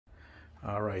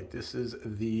All right, this is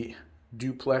the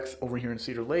duplex over here in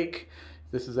Cedar Lake.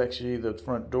 This is actually the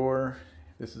front door.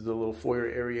 This is the little foyer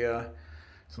area,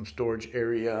 some storage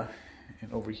area,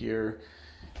 and over here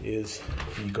is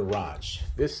the garage.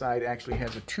 This side actually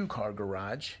has a 2-car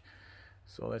garage,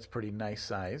 so that's pretty nice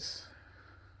size.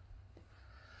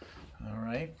 All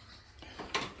right,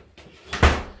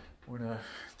 we're gonna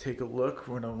take a look.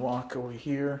 We're gonna walk over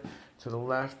here to the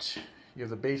left. You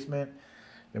have the basement.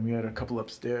 Then we had a couple up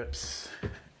steps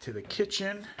to the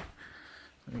kitchen.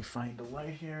 Let me find the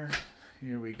light here.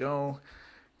 Here we go.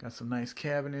 Got some nice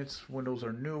cabinets. Windows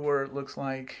are newer, it looks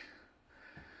like.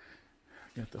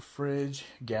 Got the fridge,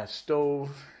 gas stove.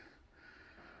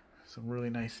 Some really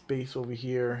nice space over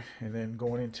here. And then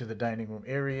going into the dining room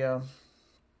area.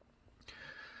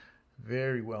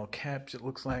 Very well kept, it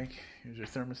looks like. Here's your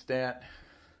thermostat.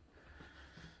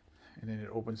 And then it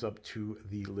opens up to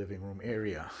the living room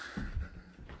area.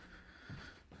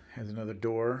 Has another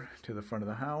door to the front of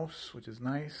the house, which is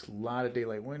nice. A lot of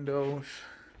daylight windows.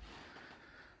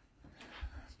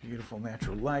 Beautiful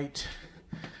natural light.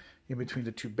 In between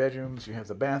the 2 bedrooms, you have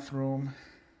the bathroom.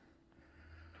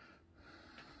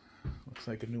 Looks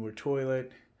like a newer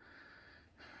toilet.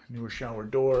 Newer shower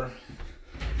door.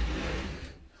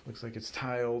 Looks like it's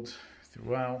tiled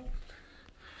throughout.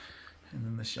 And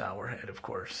then the shower head, of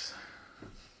course.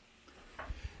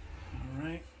 All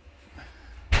right.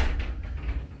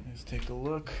 Let's take a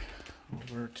look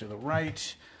over to the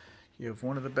right. You have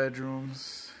one of the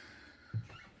bedrooms.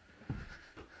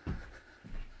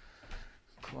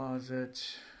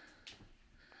 Closet.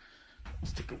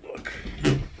 Let's take a look.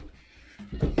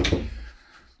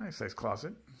 Nice size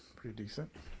closet. Pretty decent.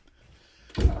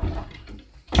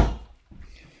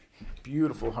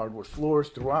 Beautiful hardwood floors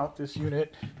throughout this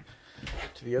unit.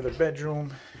 To the other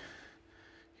bedroom.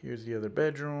 Here's the other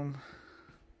bedroom.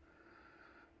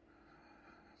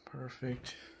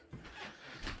 Perfect.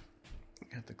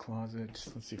 Got the closet.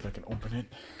 Let's see if I can open it.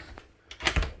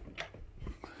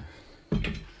 And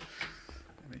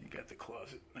then you got the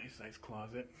closet. Nice size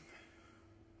closet.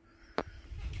 All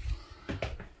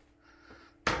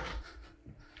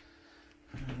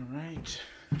right.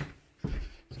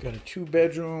 It's got a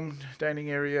 2-bedroom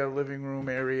dining area, living room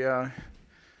area,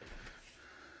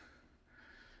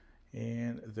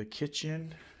 and the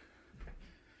kitchen.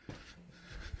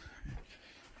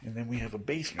 And then we have a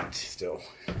basement still.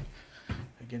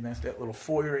 Again, that's that little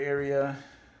foyer area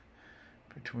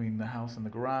between the house and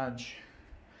the garage.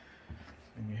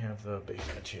 And you have the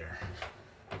basement here.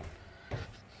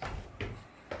 All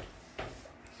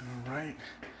right.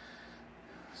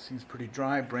 Seems pretty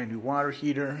dry. Brand new water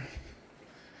heater.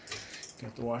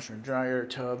 Got the washer and dryer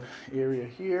tub area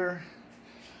here.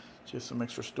 Just some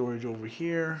extra storage over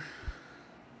here.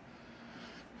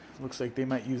 Looks like they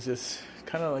might use this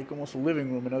kind of like almost a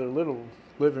living room, another little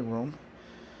living room.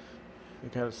 They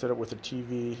got it set up with a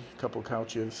TV, a couple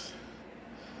couches.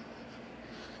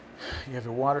 You have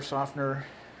your water softener.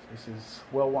 This is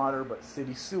well water, but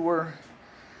city sewer.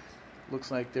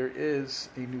 Looks like there is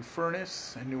a new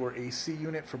furnace, a newer AC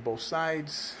unit for both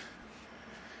sides.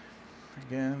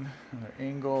 Again, another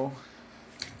angle.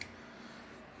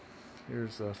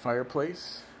 Here's a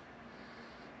fireplace.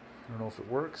 I don't know if it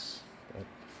works, but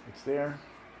it's there.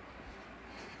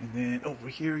 And then over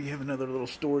here you have another little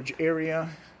storage area,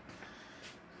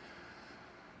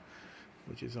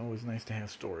 which is always nice to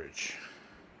have storage.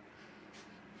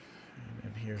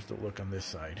 And here's the look on this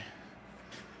side.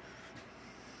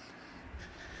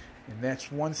 And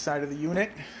that's one side of the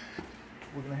unit.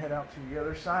 We're going to head out to the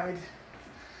other side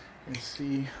and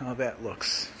see how that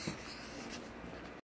looks.